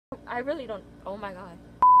I really don't. Oh my god.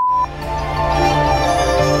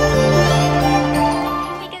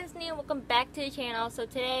 Hey guys, welcome back to the channel. So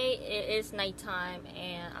today it is nighttime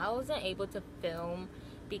and I wasn't able to film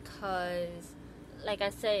because, like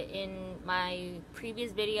I said in my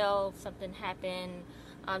previous video, something happened.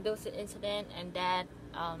 There was an incident, and that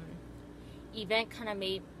event kind of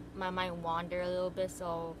made my mind wander a little bit,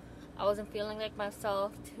 so I wasn't feeling like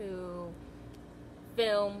myself to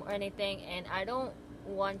film or anything, and I don't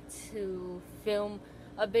want to film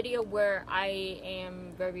a video where I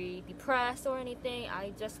am very depressed or anything.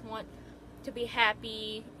 I just want to be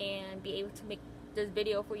happy and be able to make this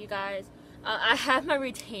video for you guys. I have my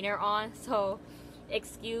retainer on, so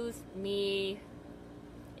excuse me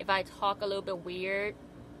if I talk a little bit weird,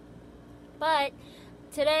 but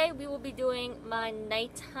today we will be doing my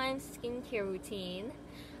nighttime skincare routine.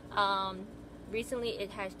 Recently it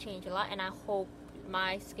has changed a lot, and I hope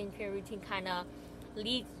my skincare routine kind of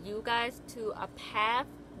leads you guys to a path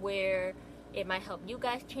where it might help you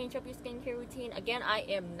guys change up your skincare routine. Again, I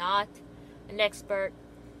am not an expert.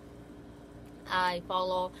 I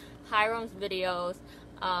follow Hiram's videos,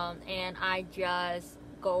 and I just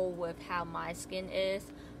go with how my skin is.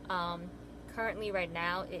 Currently right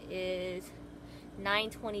now it is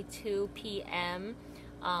 9:22 p.m.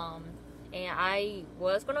 And I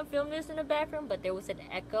was gonna film this in the bathroom, but there was an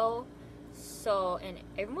echo, so, and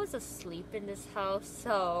everyone's asleep in this house,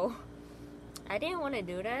 so I didn't want to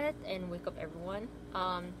do that and wake up everyone.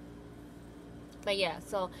 But yeah,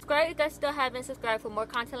 so subscribe if you guys still haven't subscribed for more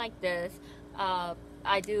content like this.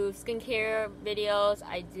 I do skincare videos,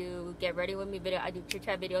 I do get ready with me video, I do chit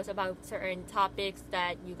chat videos about certain topics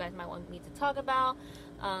that you guys might want me to talk about.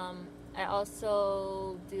 I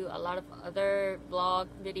also do a lot of other vlog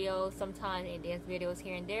videos, sometimes and dance videos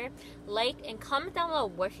here and there. Like and comment down below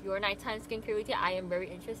what's your nighttime skincare routine. I am very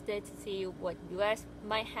interested to see what you guys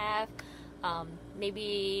might have.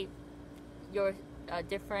 Maybe your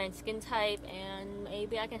different skin type, and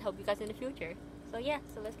maybe I can help you guys in the future. So yeah,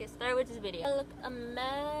 so let's get started with this video. I look a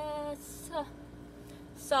mess.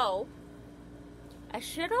 So I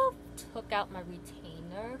should have took out my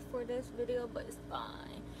retainer for this video, but it's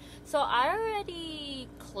fine. So I already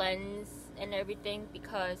cleansed and everything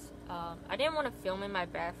because I didn't want to film in my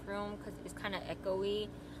bathroom because it's kind of echoey,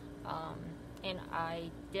 and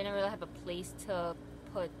I didn't really have a place to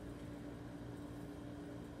put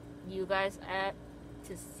you guys at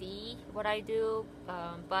to see what I do,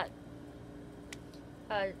 but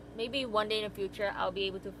maybe one day in the future I'll be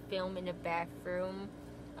able to film in the bathroom.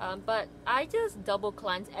 But I just double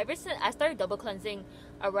cleanse ever since I started double cleansing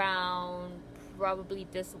around probably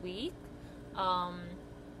this week,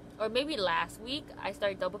 or maybe last week. I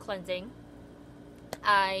started double cleansing.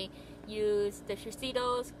 I use the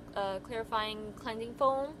Shiseido's clarifying cleansing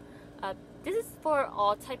foam. This is for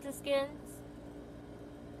all types of skins.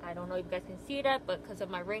 I don't know if you guys can see that, but because of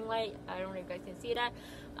my ring light, I don't know if you guys can see that.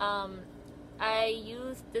 I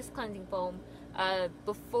use this cleansing foam.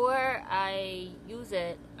 Before I use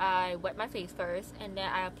it, I wet my face first, and then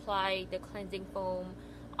I apply the cleansing foam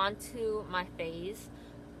onto my face,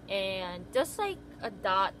 and just like a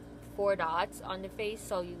dot, 4 dots on the face,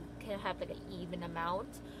 so you can have like an even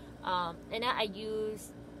amount. And then I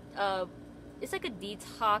use it's like a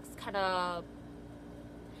detox kind of,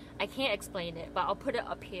 I can't explain it, but I'll put it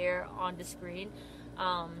up here on the screen.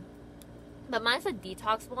 But mine's a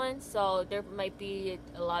detox one, so there might be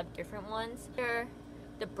a lot of different ones. Here,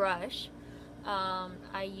 the brush, I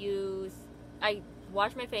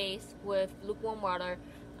wash my face with lukewarm water,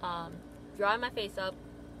 dry my face up,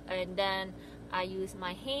 and then I use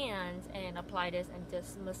my hands and apply this and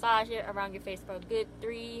just massage it around your face for a good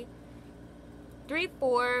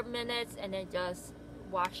 3-4 minutes, and then just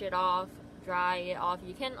wash it off, dry it off.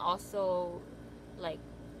 You can also like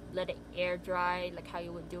let it air dry like how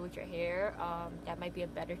you would do with your hair. That might be a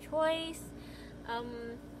better choice.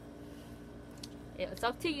 It's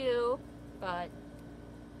up to you, but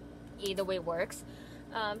either way works.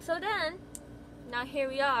 So then, now here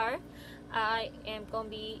we are. I am going to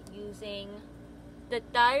be using the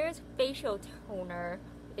Dyer's facial toner.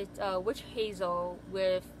 It's witch hazel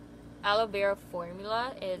with aloe vera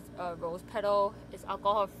formula. It's rose petal. It's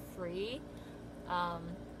alcohol free,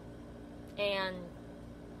 and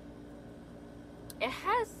it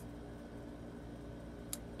has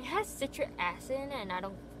citric acid in it, and I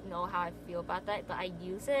don't know how I feel about that, but I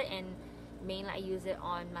use it, and mainly I use it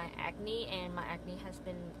on my acne, and my acne has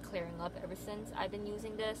been clearing up ever since I've been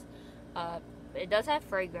using this. It does have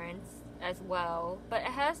fragrance as well, but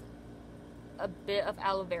it has a bit of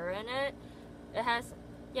aloe vera in it. It has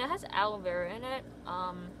aloe vera in it,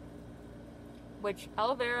 which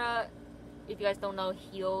aloe vera if you guys don't know,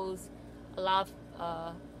 heals a lot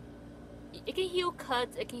of it can heal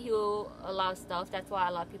cuts, it can heal a lot of stuff. That's why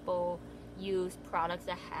a lot of people use products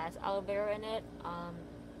that has aloe vera in it,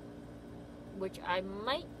 which I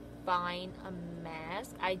might find a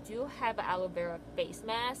mask. I do have an aloe vera face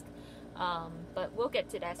mask, but we'll get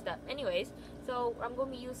to that stuff anyways. So I'm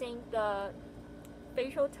going to be using the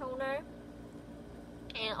facial toner,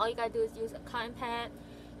 and all you gotta do is use a cotton pad,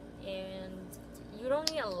 and you don't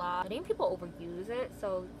need a lot. I think people overuse it,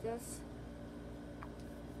 so just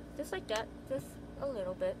like that, just a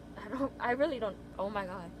little bit. I really don't, oh my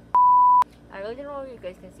god, I really don't know if you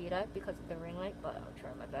guys can see that because of the ring light, but I'll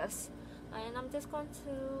try my best. And I'm just going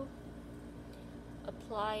to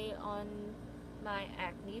apply on my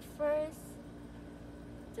acne first,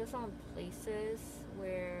 just on places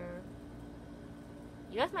where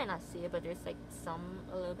you guys might not see it, but there's like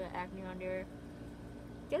a little bit of acne on there.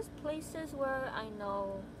 Just places where I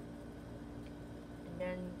know, and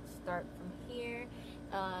then start from here.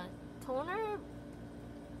 Toner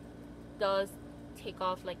does take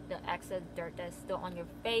off like the excess dirt that's still on your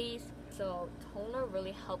face, so toner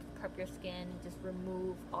really helps prep your skin, just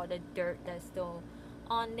remove all the dirt that's still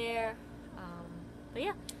on there. But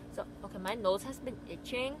yeah, so okay, my nose has been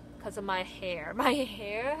itching because of my hair. My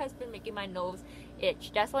hair has been making my nose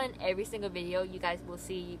itch. That's why in every single video you guys will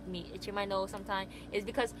see me itching my nose sometime, is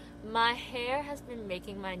because my hair has been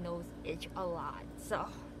making my nose itch a lot, so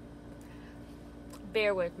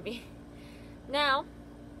bear with me. Now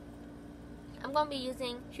I'm going to be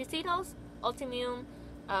using Shiseido's Ultimune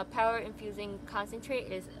Power Infusing Concentrate.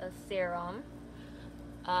 Is a serum.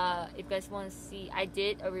 If you guys want to see, I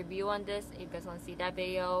did a review on this. If you guys want to see that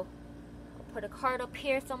video, I'll put a card up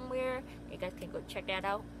here somewhere. You guys can go check that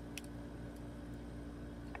out.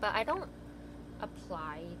 But I don't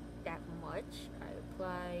apply that much. I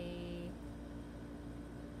apply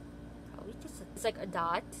probably just it's like a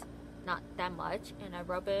dot, not that much, and I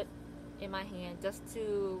rub it in my hand just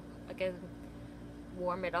to, again,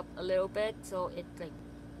 warm it up a little bit so it like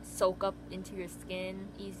soak up into your skin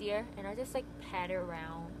easier. And I just like pat it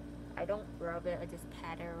around. I don't rub it, I just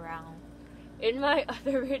pat it around. In my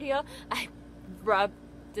other video I rubbed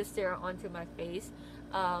the serum onto my face,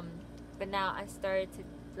 but now I started to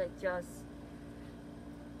like just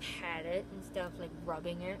pat it instead of like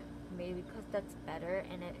rubbing it, maybe because that's better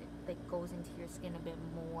and it like goes into your skin a bit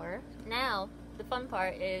more. Now the fun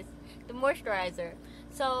part is the moisturizer.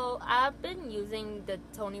 So I've been using the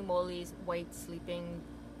Tony Moly's white sleeping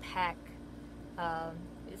pack.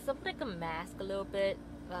 It's something like a mask, a little bit,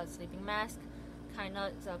 sleeping mask kind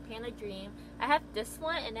of. So Panda Dream, I have this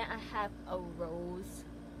one, and then I have a rose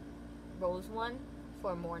one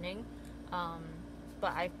for morning.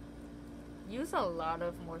 But I use a lot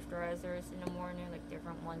of moisturizers in the morning, like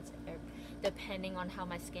different ones depending on how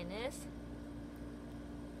my skin is.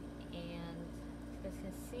 And as you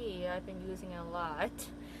can see, I've been using it a lot.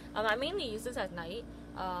 I mainly use this at night.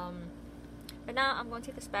 But now I'm going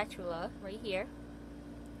to take a spatula right here.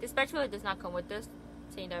 The spatula does not come with this,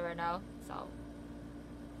 saying that right now. So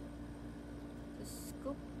just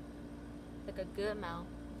scoop like a good amount.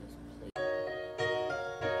 Just please.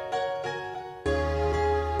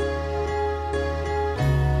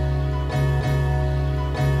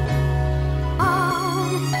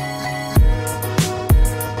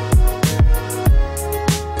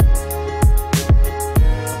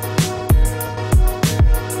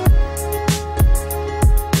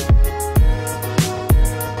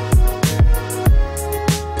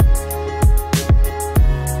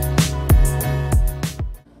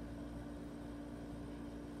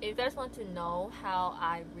 If you guys want to know how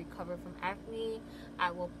I recover from acne,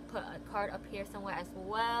 I will put a card up here somewhere as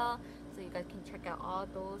well, so you guys can check out all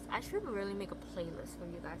those. I should really make a playlist for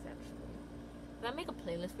you guys actually. If I make a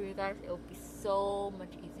playlist for you guys, it will be so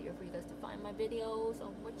much easier for you guys to find my videos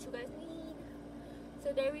on what you guys need.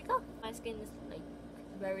 So there we go. My skin is like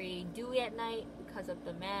very dewy at night because of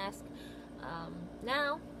the mask.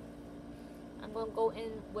 Now I'm going to go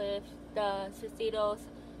in with the Shiseido's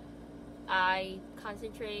Eye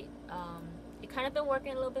Concentrate. It kind of been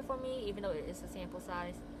working a little bit for me, even though it is a sample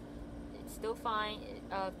size. It's still fine.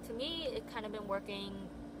 To me, it kind of been working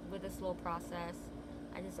with a slow process.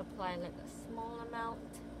 I just apply like a small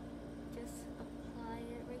amount. Just apply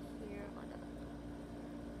it right here on the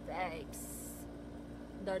bags,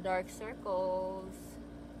 the dark circles.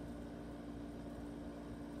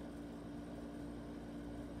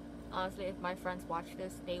 Honestly, if my friends watch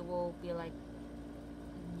this, they will be like,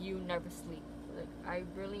 you never sleep. Like, I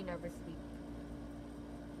really never sleep.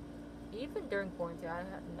 Even during quarantine, I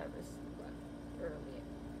have never slept early.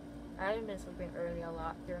 I haven't been sleeping early a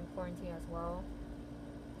lot during quarantine as well.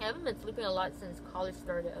 I haven't been sleeping a lot since college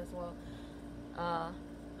started as well.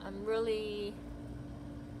 I'm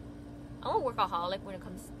a workaholic when it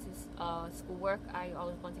comes to schoolwork. I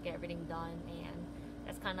always want to get everything done, and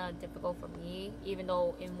that's kind of difficult for me. Even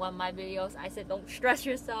though in one of my videos I said don't stress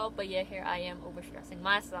yourself, but yeah, here I am overstressing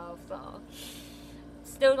myself. So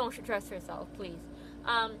still don't stress yourself, please.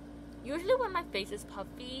 Usually when my face is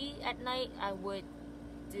puffy at night, I would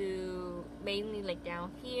do mainly like down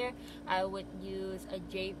here. I would use a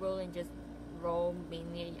jade roll and just roll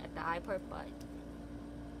mainly at the eye part, but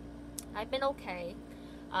I've been okay.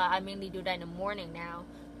 I mainly do that in the morning now,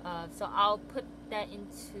 so I'll put that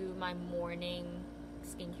into my morning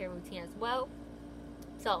skincare routine as well.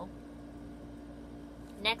 So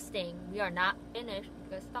next thing, we are not finished. You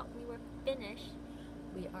guys thought we were finished.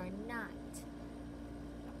 We are not.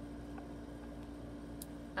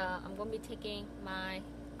 I'm going to be taking my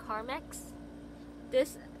Carmex.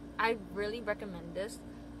 This, I really recommend this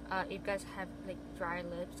if you guys have like dry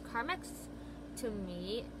lips. Carmex, to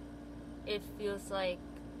me, it feels like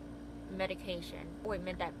medication,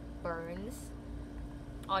 ointment that burns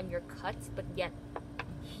on your cuts but yet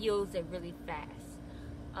heals it really fast.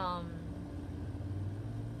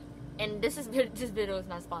 And this video is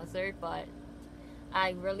not sponsored, but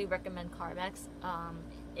I really recommend Carmex.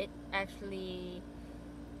 It actually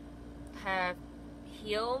have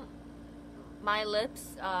healed my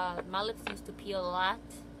lips. My lips used to peel a lot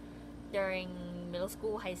during middle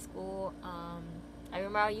school, high school. I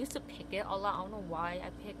remember I used to pick it a lot. I don't know why I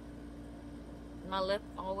picked my lip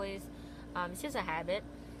always. It's just a habit.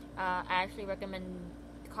 I actually recommend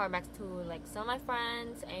Carmex to like some of my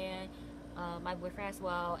friends and my boyfriend as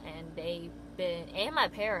well, and my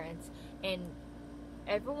parents, and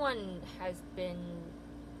everyone has been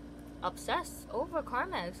obsessed over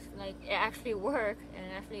Carmex. Like, it actually works and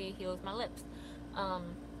it actually heals my lips.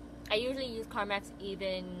 I usually use Carmex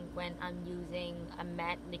even when I'm using a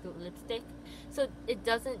matte liquid lipstick, so it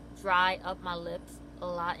doesn't dry up my lips a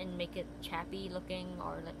lot and make it chappy looking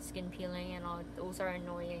or like skin peeling and all. Those are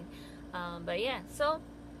annoying. But yeah, so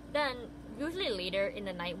then usually later in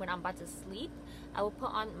the night when I'm about to sleep, I will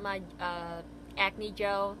put on my acne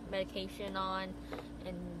gel medication on,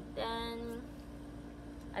 and then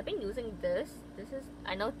I've been using this.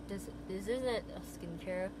 I know this isn't a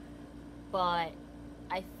skincare, but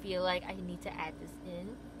I feel like I need to add this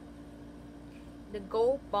in. The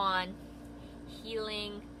Gold Bond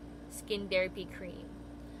Healing Skin Therapy Cream.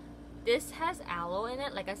 This has aloe in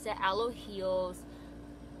it. Like I said, aloe heals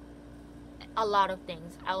a lot of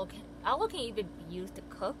things. Aloe can even be used to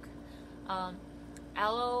cook.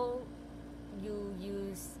 Aloe, you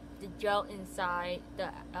use the gel inside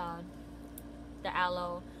the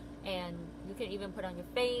aloe, and you can even put on your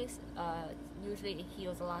face. Usually it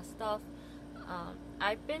heals a lot of stuff.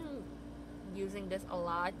 I've been using this a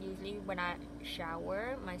lot. Usually when I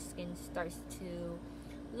shower, my skin starts to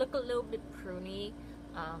look a little bit pruny,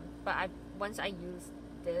 but once I use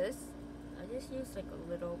this, I just use like a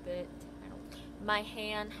little bit. My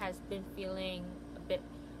hand has been feeling a bit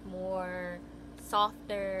more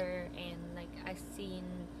softer, and like I've seen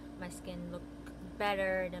my skin look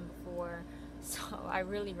better than before, so I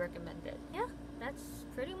really recommend it. Yeah, that's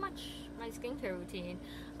pretty much my skincare routine.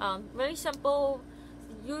 Very simple.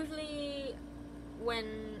 Usually when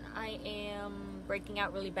I am breaking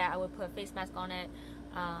out really bad, I would put a face mask on it.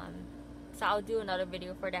 So I'll do another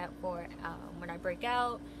video for that for when I break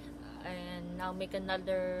out, and I'll make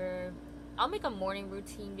a morning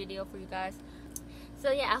routine video for you guys.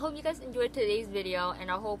 So yeah, I hope you guys enjoyed today's video,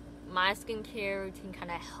 and I hope my skincare routine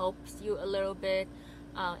kind of helps you a little bit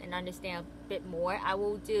and understand a bit more. I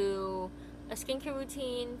will do a skincare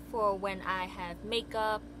routine for when I have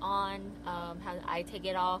makeup on, how I take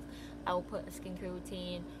it off. I will put a skincare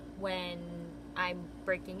routine when I'm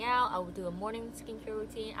breaking out. I will do a morning skincare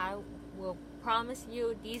routine. I will promise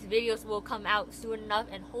you these videos will come out soon enough,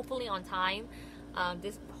 and hopefully on time.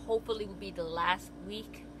 This hopefully will be the last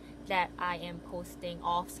week that I am posting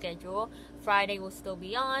off schedule. Friday will still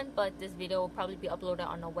be on, but this video will probably be uploaded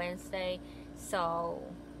on a Wednesday. So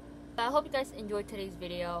I hope you guys enjoyed today's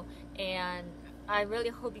video, and I really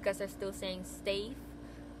hope you guys are still staying safe,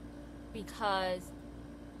 because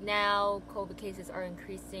now COVID cases are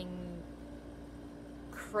increasing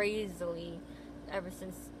crazily ever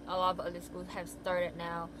since a lot of other schools have started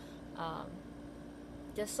now.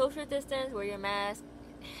 Just social distance, wear your mask,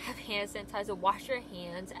 have hand sanitizer, wash your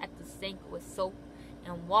hands at the sink with soap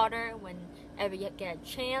and water whenever you get a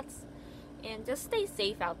chance, and just stay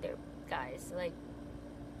safe out there, guys. Like,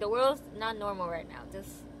 the world's not normal right now.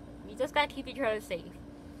 You just gotta keep each other safe.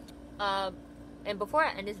 And before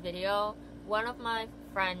I end this video, one of my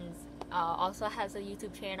friends also has a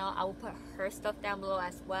YouTube channel. I will put her stuff down below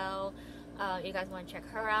as well. You guys want to check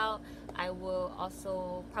her out. I will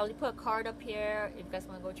also probably put a card up here if you guys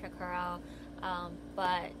want to go check her out.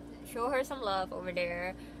 But show her some love over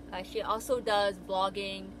there. She also does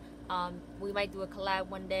vlogging. We might do a collab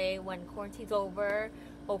one day when quarantine's over,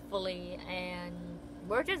 hopefully. And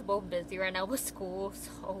we're just both busy right now with school,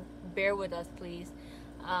 so bear with us, please.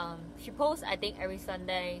 She posts, I think, every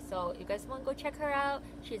Sunday, so you guys want to go check her out.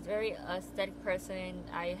 She's a very aesthetic person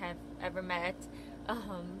I have ever met.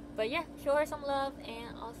 But yeah, show her some love,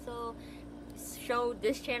 and also show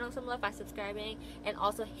this channel some love by subscribing, and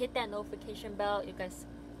also hit that notification bell if you guys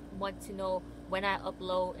want to know when I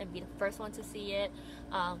upload and be the first one to see it.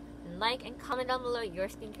 And like and comment down below your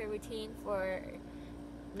skincare routine for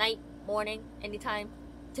night, morning, anytime.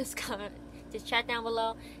 Just comment, just chat down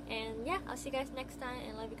below, and yeah, I'll see you guys next time,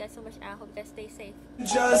 and love you guys so much, and I hope you guys stay safe.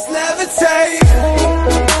 Just levitate.